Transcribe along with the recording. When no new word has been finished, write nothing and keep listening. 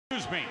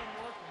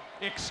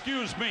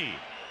Excuse me.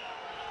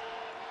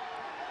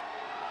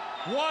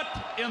 What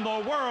in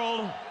the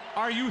world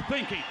are you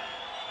thinking?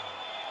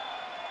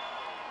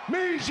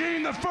 Mean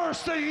Gene, the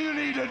first thing you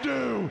need to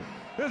do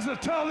is to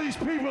tell these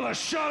people to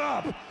shut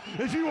up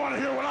if you want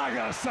to hear what I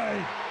gotta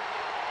say.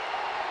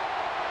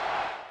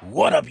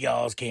 What up,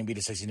 y'all? It's KMB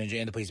the Sexy Ninja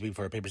and the place to be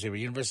for our Paper Saber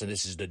universe, and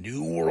this is the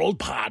New World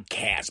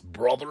Podcast,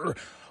 brother.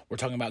 We're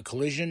talking about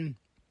Collision,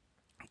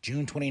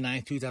 June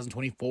 29th,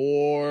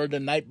 2024, the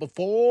night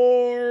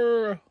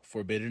before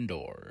Forbidden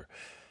Door.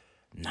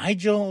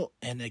 Nigel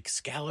and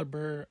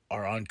Excalibur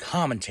are on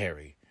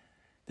commentary.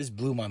 This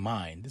blew my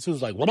mind. This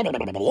was like, what?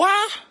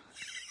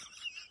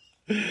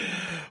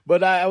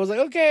 But I was like,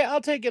 okay,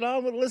 I'll take it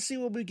on, but let's see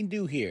what we can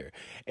do here.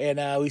 And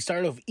we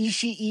started with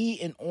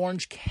Ishii and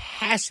Orange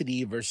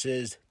Cassidy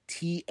versus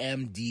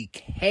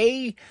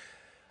TMDK.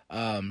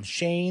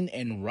 Shane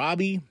and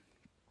Robbie,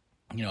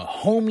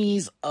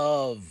 homies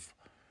of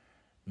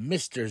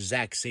Mr.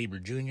 Zack Saber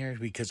Jr.,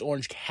 because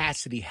Orange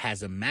Cassidy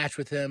has a match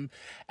with him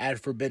at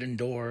Forbidden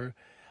Door.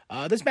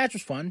 This match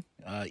was fun.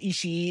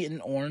 Ishii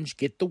and Orange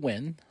get the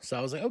win. So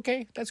I was like,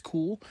 okay, that's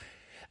cool.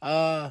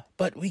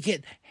 But we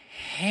get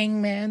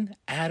Hangman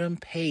Adam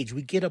Page.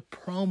 We get a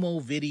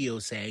promo video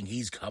saying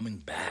he's coming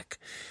back.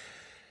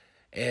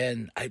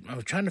 And I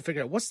was trying to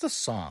figure out, what's the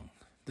song?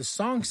 The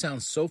song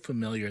sounds so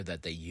familiar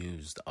that they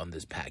used on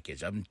this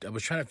package. I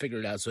was trying to figure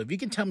it out. So if you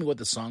can tell me what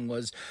the song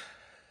was,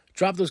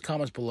 drop those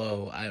comments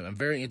below. I'm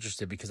very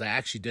interested because I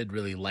actually did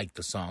really like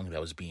the song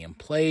that was being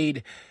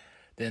played.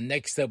 Then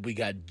next up, we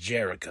got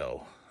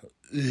Jericho.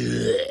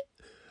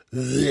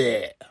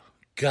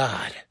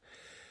 God.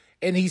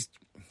 And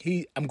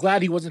I'm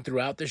glad he wasn't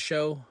throughout the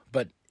show,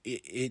 but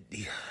he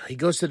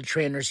goes to the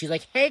trainers. He's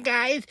like, hey,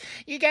 guys,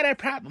 you got a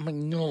problem. I'm like,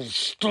 no,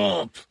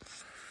 stop.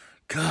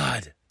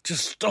 God,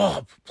 just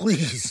stop,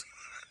 please.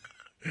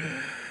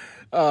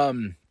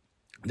 Then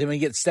we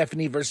get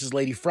Stephanie versus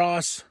Lady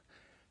Frost.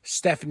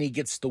 Stephanie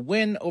gets the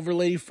win over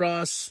Lady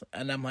Frost,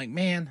 and I'm like,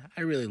 man,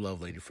 I really love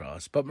Lady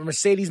Frost. But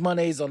Mercedes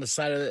Monet's on the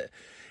side of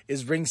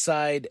is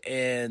ringside,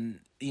 and,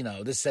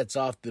 this sets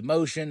off the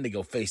motion. They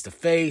go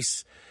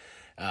face-to-face.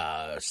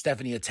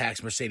 Stephanie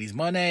attacks Mercedes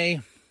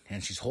Moné,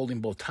 and she's holding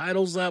both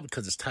titles up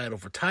because it's title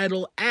for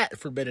title at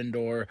Forbidden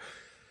Door.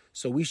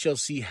 So we shall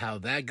see how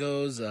that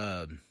goes,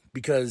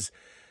 because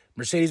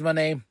Mercedes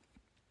Moné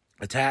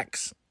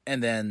attacks,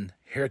 and then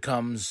here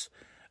comes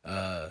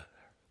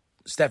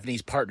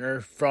Stephanie's partner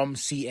from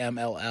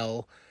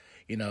CMLL,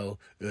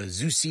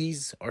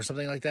 Zeus's or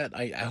something like that.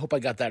 I hope I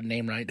got that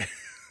name right.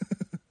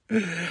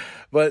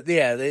 But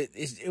yeah,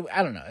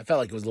 I don't know. It felt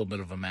like it was a little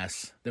bit of a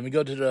mess. Then we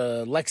go to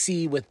the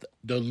Lexi with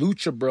the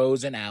Lucha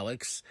Bros and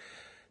Alex.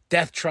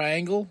 Death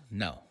Triangle?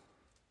 No.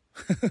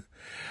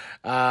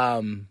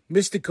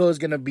 Mystico is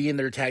going to be in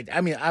their tag.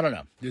 I mean, I don't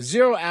know. The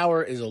 0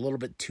 Hour is a little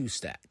bit too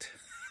stacked.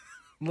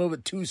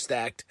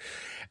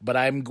 But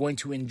I'm going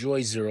to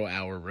enjoy 0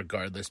 Hour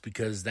regardless,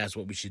 because that's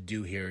what we should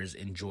do here, is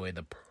enjoy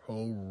the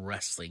pro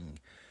wrestling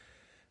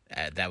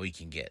that we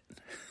can get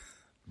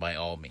by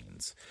all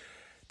means.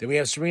 Then we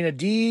have Serena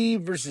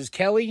Deeb versus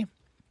Kelly.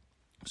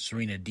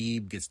 Serena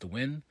Deeb gets the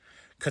win.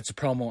 Cuts a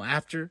promo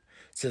after.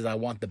 Says, I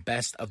want the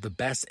best of the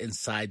best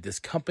inside this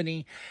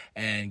company.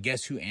 And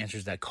guess who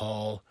answers that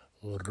call?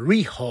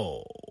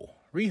 Riho.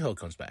 Riho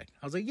comes back.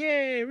 I was like,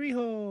 yay,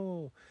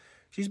 Riho.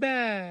 She's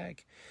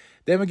back.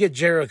 Then we get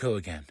Jericho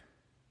again.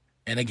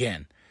 And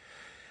again.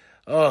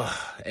 But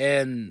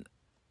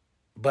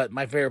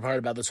my favorite part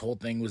about this whole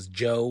thing was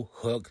Joe,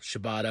 Hook,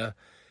 Shibata.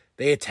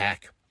 They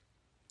attack.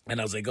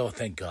 And I was like, oh,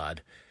 thank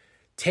God.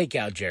 Take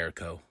out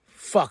Jericho.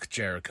 Fuck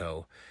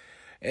Jericho.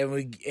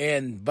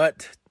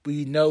 But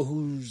we know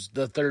who's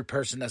the third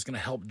person that's going to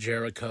help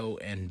Jericho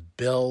and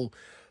Bill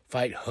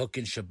fight Hook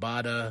and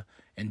Shibata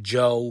and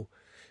Joe,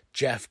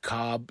 Jeff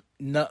Cobb.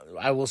 No,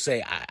 I will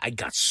say I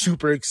got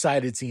super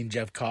excited seeing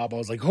Jeff Cobb. I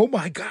was like, oh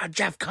my God,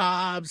 Jeff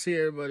Cobb's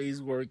here, but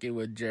he's working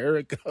with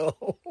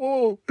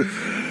Jericho.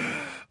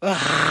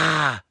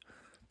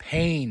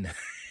 Pain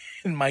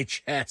in my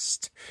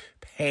chest.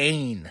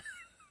 Pain.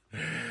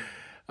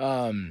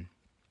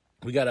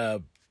 We got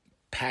a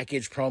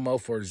package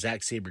promo for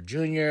Zack Saber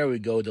Jr. We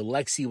go to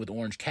Lexi with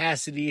Orange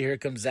Cassidy. Here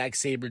comes Zack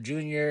Saber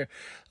Jr.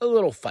 A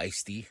little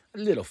feisty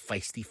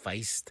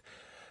feist.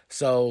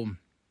 So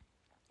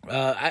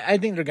I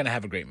think they're going to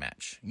have a great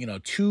match.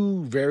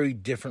 Two very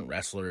different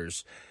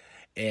wrestlers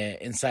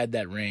inside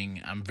that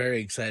ring. I'm very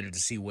excited to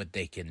see what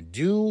they can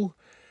do.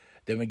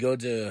 Then we go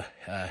to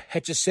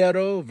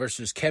Hechicero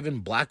versus Kevin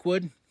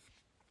Blackwood.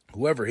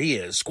 Whoever he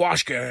is,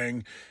 Squash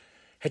Gang.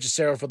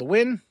 Hechicero for the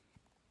win.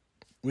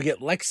 We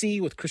get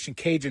Lexi with Christian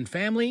Cage and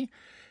family,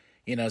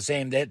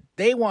 saying that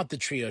they want the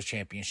Trios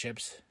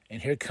Championships.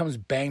 And here comes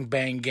Bang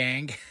Bang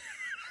Gang.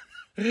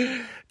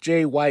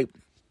 Jay White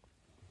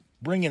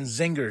bringing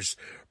zingers,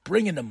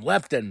 bringing them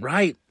left and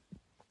right.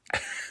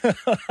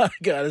 I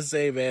gotta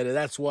say, man,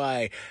 that's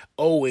why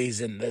always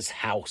in this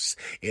house,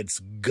 it's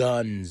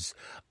guns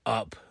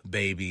up,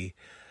 baby.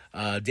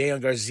 Daniel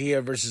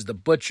Garcia versus The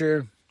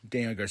Butcher.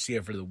 Daniel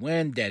Garcia for the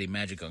win. Daddy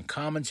Magic on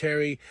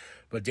commentary.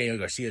 But Daniel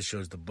Garcia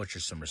shows the Butcher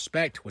some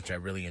respect, which I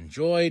really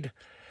enjoyed.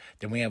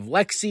 Then we have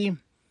Lexi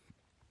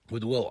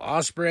with Will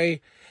Ospreay.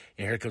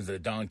 And here comes the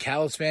Don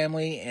Callis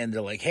family. And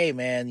they're like, hey,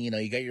 man, you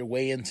got your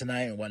weigh-in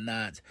tonight and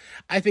whatnot.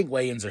 I think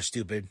weigh-ins are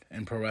stupid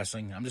in pro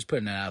wrestling. I'm just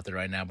putting that out there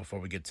right now before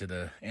we get to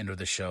the end of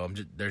the show.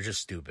 They're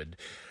just stupid.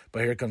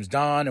 But here comes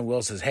Don, and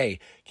Will says, hey,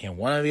 can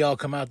one of y'all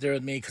come out there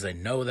with me? Because I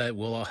know that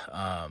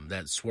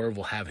that Swerve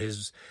will have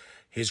his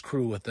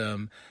crew with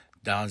them.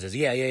 Don says,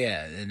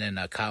 yeah. And then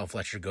Kyle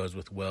Fletcher goes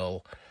with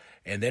Will.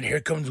 And then here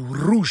comes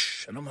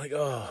Roosh. And I'm like,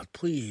 oh,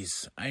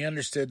 please. I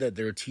understood that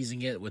they were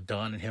teasing it with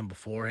Don and him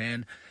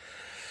beforehand.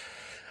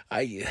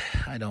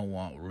 I don't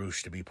want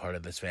Roosh to be part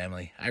of this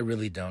family. I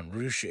really don't.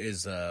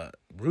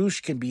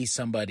 Roosh can be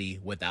somebody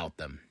without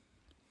them.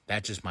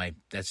 That's just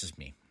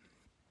me.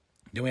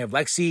 Then we have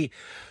Lexi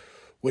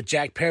with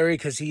Jack Perry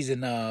because he's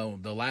in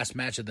the last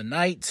match of the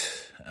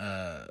night.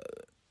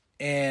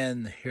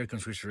 And here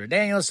comes Christopher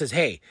Daniels, says,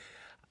 hey,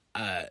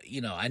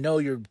 I know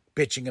you're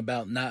bitching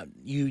about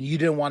you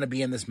didn't want to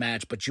be in this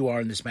match, but you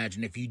are in this match.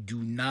 And if you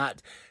do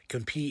not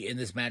compete in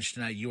this match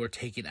tonight, you are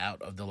taken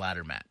out of the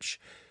ladder match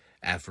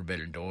at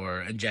Forbidden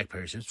Door. And Jack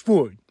Perry says,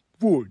 fine,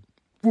 I'll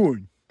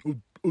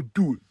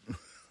do it.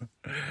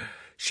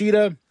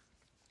 Shida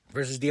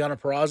versus Deonna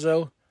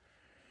Purrazzo.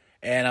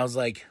 And I was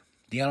like,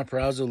 Deonna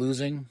Purrazzo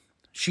losing.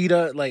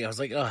 Shida, I was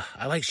like, oh,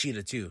 I like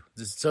Shida too.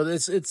 So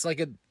it's like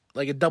a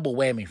double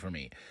whammy for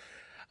me.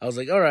 I was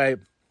like, all right,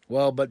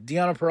 well, but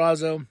Deonna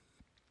Purrazzo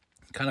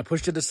kind of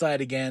pushed it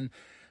aside again,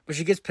 but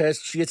she gets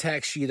pissed. She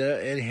attacks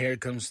Shida, and here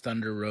comes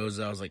Thunder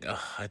Rosa. I was like,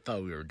 oh, I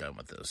thought we were done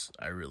with this.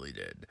 I really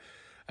did.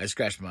 I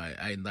rubbed my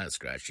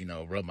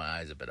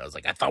eyes a bit. I was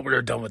like, I thought we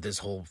were done with this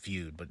whole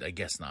feud, but I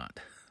guess not.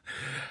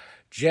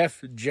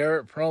 Jeff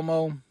Jarrett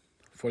promo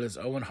for this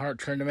Owen Hart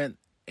tournament,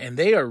 and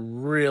they are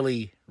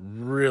really,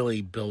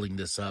 really building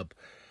this up.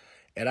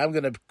 And I'm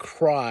going to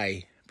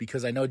cry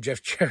because I know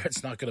Jeff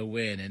Jarrett's not going to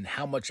win, and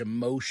how much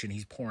emotion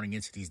he's pouring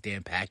into these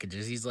damn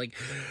packages. He's like,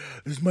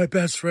 this is my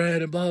best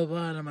friend, and blah, blah,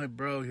 blah. And I'm like,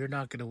 bro, you're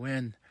not going to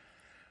win.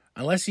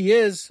 Unless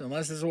this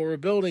is what we're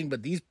building.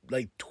 But these,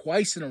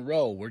 twice in a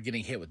row, we're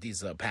getting hit with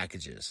these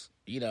packages.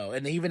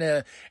 And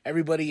even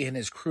everybody in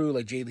his crew,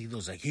 like Jay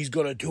Lethal's like, he's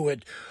going to do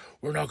it.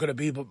 We're not going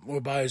to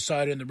we're by his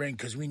side in the ring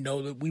because we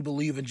know that we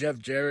believe in Jeff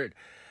Jarrett.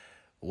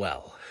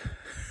 Well,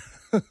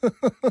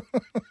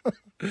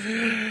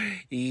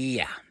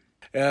 yeah.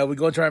 We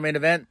go into our main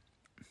event.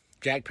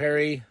 Jack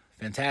Perry,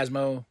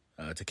 Phantasmo,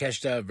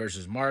 Takeshita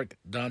versus Mark,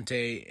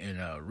 Dante, and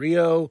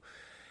Rio.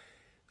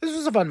 This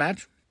was a fun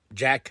match.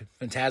 Jack,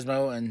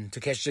 Phantasmo, and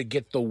Takeshita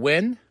get the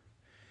win.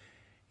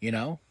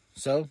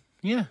 So,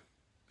 yeah.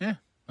 Huh?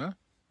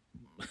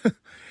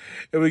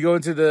 And we go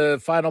into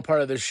the final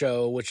part of the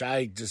show, which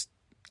I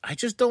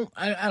don't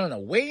know.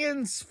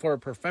 Weigh-ins for a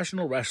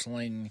professional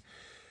wrestling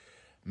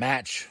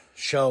match,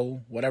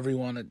 show, whatever you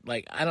want to,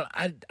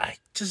 I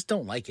just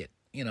don't like it.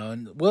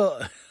 And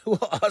Will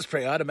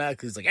Ospreay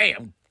automatically is like, hey,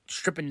 I'm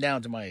stripping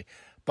down to my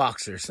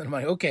boxers. And I'm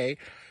like, okay.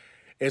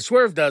 And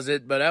Swerve does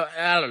it, but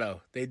I don't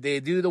know.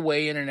 They do the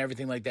weigh-in and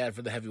everything like that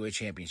for the heavyweight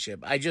championship.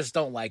 I just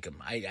don't like them.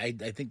 I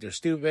think they're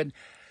stupid.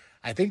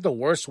 I think the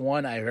worst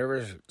one I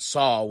ever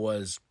saw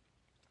was,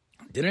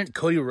 didn't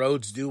Cody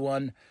Rhodes do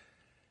one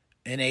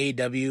in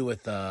AEW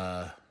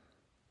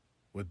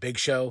with Big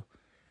Show?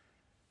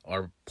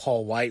 Or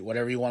Paul White,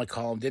 whatever you want to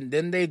call him.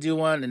 Didn't they do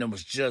one? And it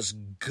was just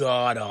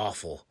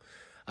god-awful.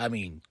 I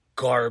mean,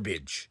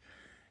 garbage.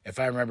 If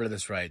I remember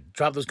this right.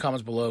 Drop those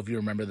comments below if you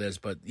remember this.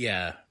 But,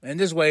 yeah. And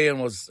this weigh-in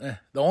was...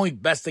 the only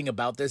best thing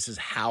about this is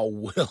how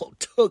Will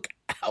took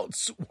out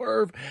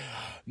Swerve.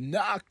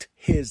 Knocked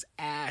his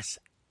ass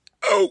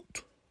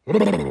out.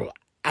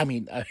 I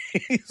mean,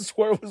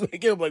 Swerve was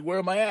like, where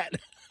am I at?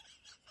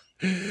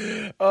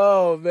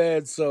 Oh,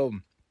 man. So,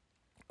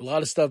 a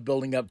lot of stuff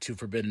building up to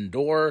Forbidden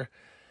Door.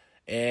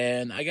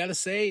 And I gotta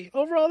say,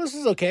 overall, this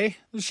is okay.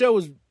 The show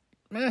was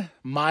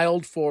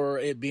mild for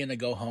it being a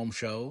go-home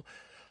show.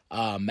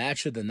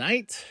 Match of the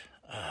night,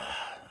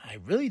 I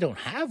really don't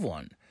have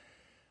one.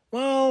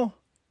 Well,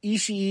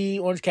 Ishii,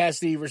 Orange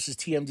Cassidy versus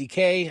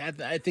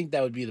TMDK. I think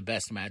that would be the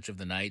best match of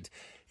the night.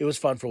 It was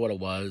fun for what it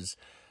was.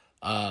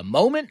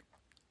 Moment,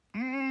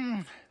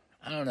 I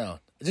don't know.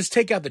 Just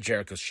take out the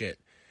Jericho shit.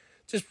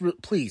 Just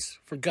please,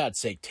 for God's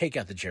sake, take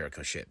out the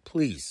Jericho shit.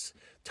 Please.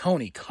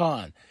 Tony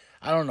Khan.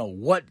 I don't know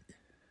what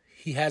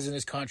he has in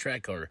his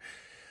contract or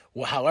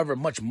however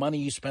much money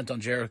you spent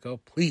on Jericho.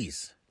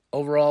 Please.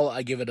 Overall,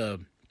 I give it a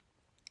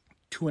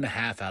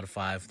 2.5 out of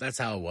 5. That's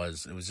how it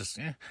was. It was just,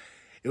 It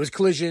was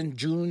Collision,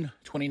 June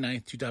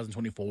 29th,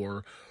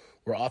 2024.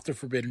 We're off to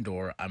Forbidden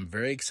Door. I'm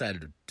very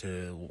excited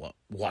to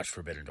watch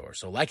Forbidden Door.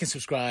 So like and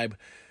subscribe.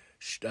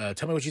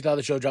 Tell me what you thought of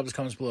the show. Drop those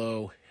comments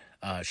below.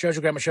 Share with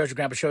your grandma, share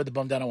with the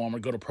bum down on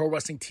Walmart. Go to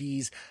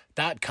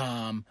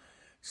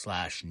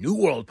ProWrestlingTees.com/New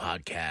World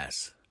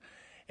Podcast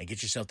and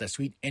get yourself that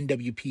sweet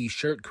nWp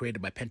shirt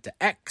created by Penta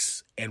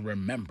X. And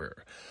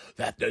remember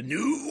that the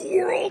New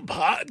World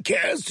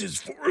Podcast is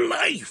for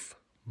life,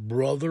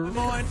 brother.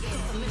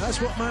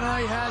 That's what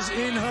Monet has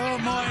in her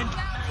mind.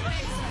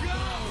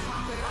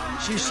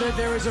 She said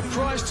there is a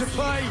price to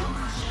pay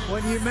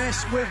when you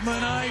mess with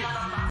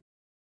Monet.